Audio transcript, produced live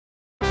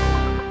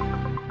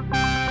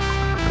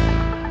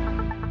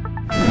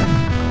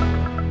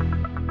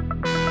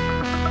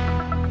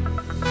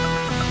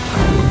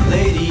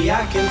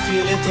I can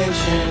feel your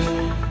tension.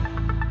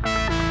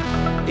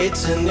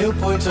 It's a new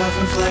point of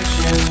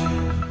inflection.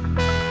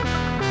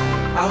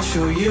 I'll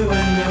show you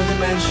a new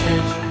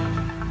dimension,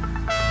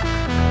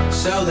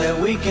 so that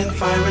we can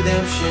find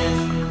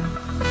redemption.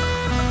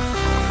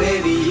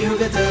 Baby, you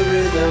got the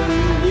rhythm,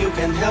 you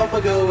can help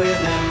but go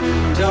with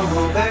them. Don't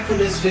hold back from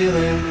this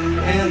feeling,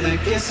 and the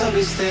kiss I'll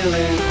be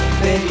stealing.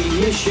 Baby,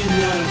 you should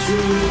know the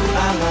truth,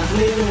 I'm not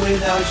living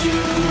without you.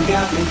 You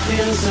got me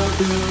feeling so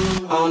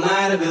good, all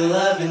night I've been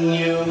loving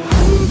you.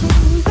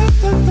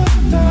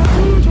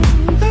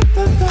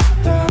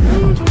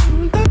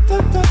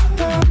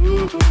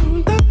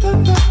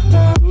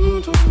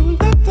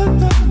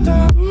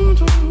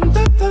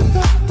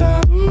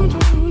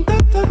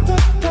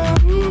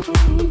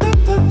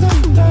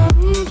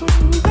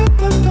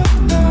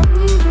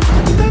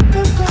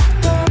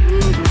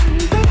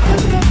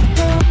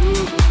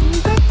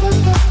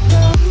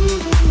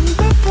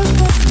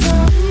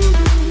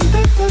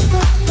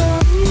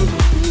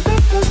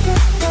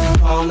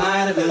 All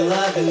night I've been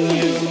loving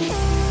you.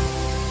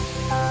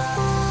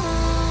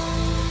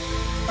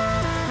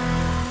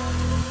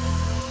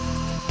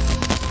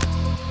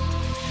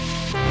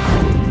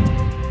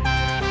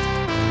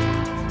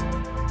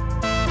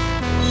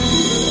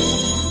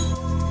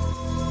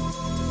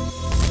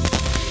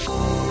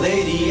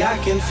 Lady, I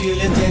can feel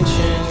your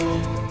tension.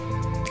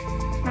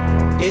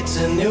 It's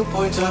a new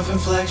point of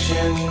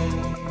inflection.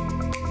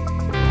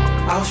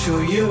 I'll show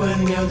you a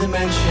new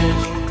dimension,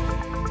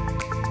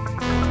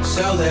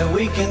 so that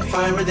we can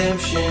find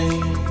redemption.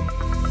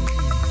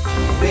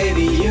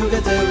 Baby, you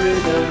got the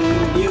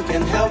rhythm, you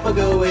can help but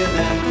go with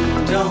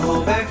them. Don't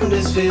hold back from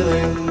this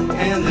feeling,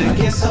 and the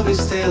kiss I'll be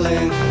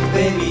stealing.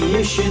 Baby,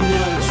 you should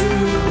know the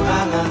truth,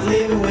 I'm not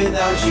living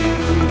without you.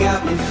 You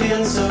got me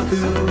feeling so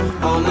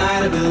cool, all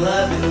night I've been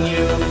loving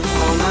you.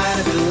 All night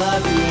I've been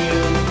loving you.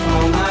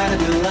 All night I've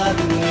been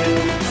loving you.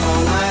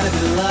 All night I've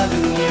been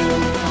loving you.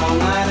 All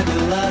night I've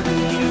been loving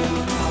you.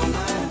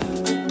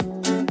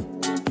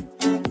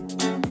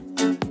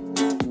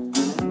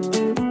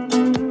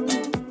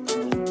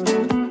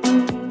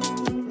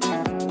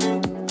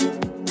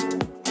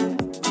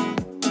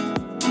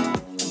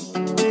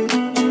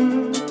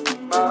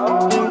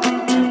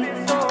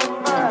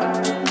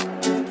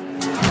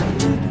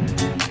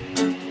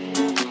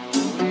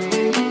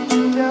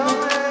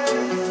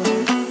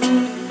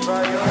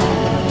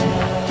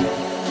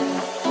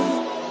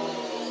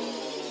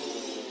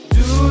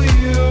 Do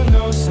you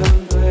know something?